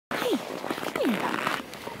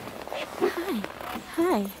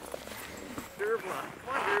Hi. Dervla.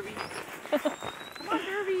 Come on, Derby. Come on,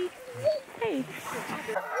 Derby. Hey.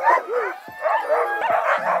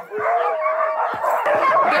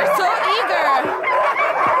 They're so eager.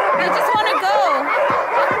 They just want to go.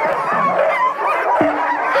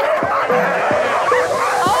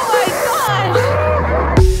 Oh my gosh.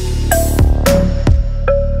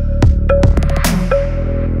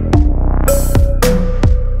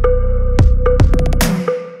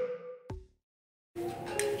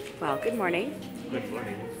 Well, good morning. Good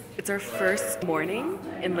morning. It's our first morning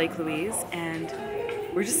in Lake Louise and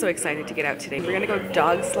we're just so excited to get out today. We're gonna go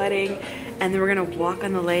dog sledding and then we're gonna walk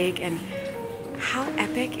on the lake, and how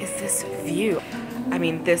epic is this view? I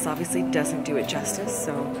mean, this obviously doesn't do it justice,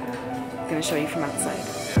 so I'm gonna show you from outside.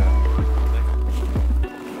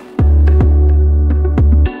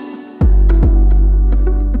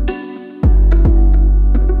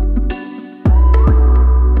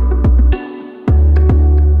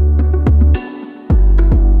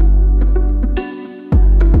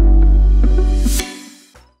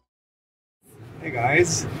 Hey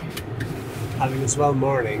guys, having a swell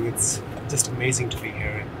morning. It's just amazing to be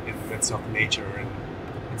here in the midst of nature, and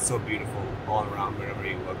it's so beautiful all around wherever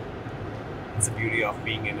you look. It's the beauty of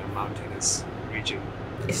being in a mountainous region.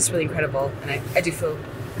 It's just really incredible, and I do feel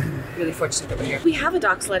really fortunate that we're here. We have a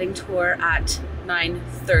dog sledding tour at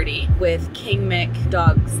 9:30 with Kingmik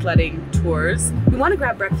dog sledding tours. We want to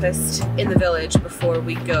grab breakfast in the village before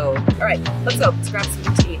we go. All right, let's go. Let's grab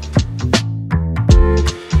something to eat.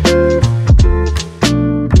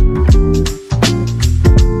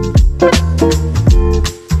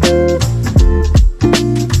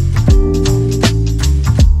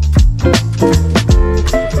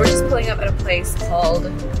 Called,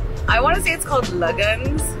 I want to say it's called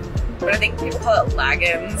Luggins, but I think people call it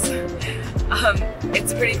Laggins.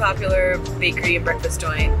 It's a pretty popular bakery and breakfast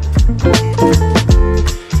joint.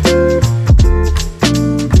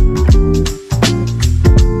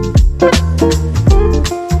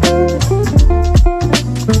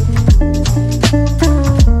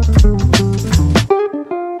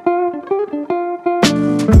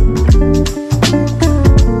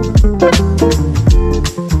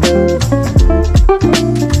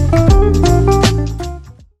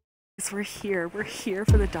 We're here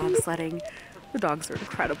for the dog sledding. The dogs are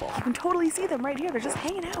incredible. You can totally see them right here. They're just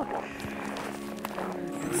hanging out.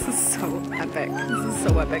 This is so epic. This is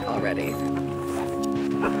so epic already.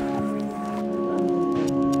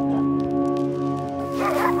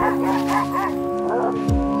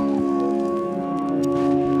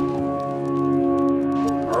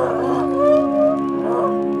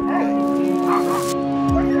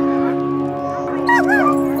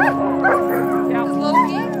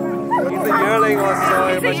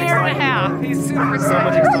 He's a year and a half. He's super excited. So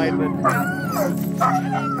much excitement.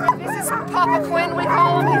 This is Papa Quinn, we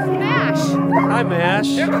call him. He's Mash. Hi, Mash.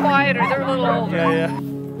 They're quieter. They're a little older. Yeah.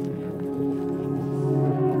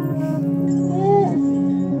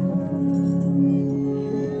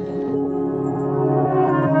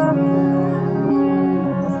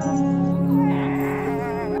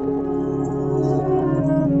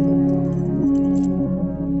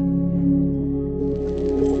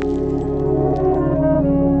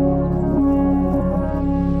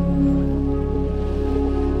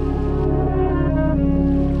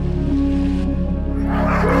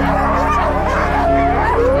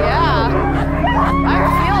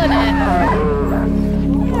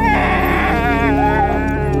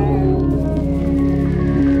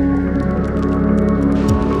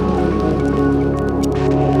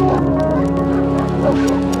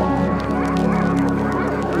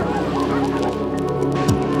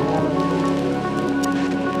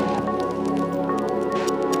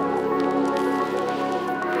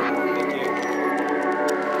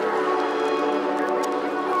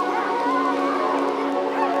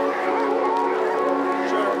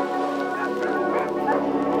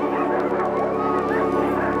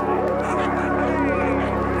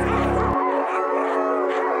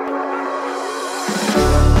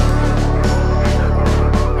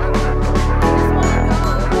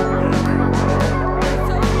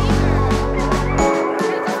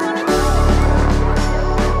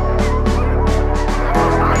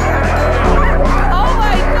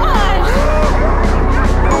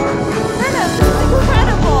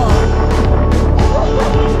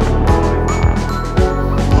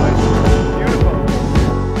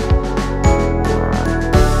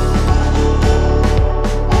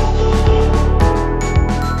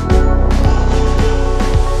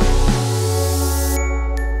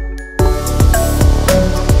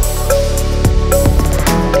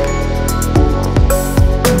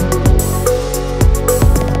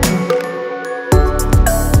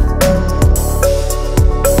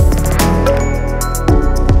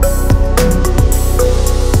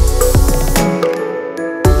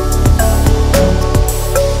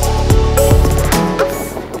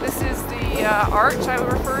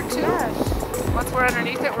 we're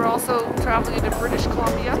underneath it. We're also traveling into British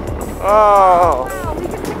Columbia. Oh, Wow, we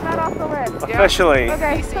can pick that off the list. officially. Yeah.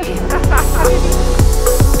 Okay.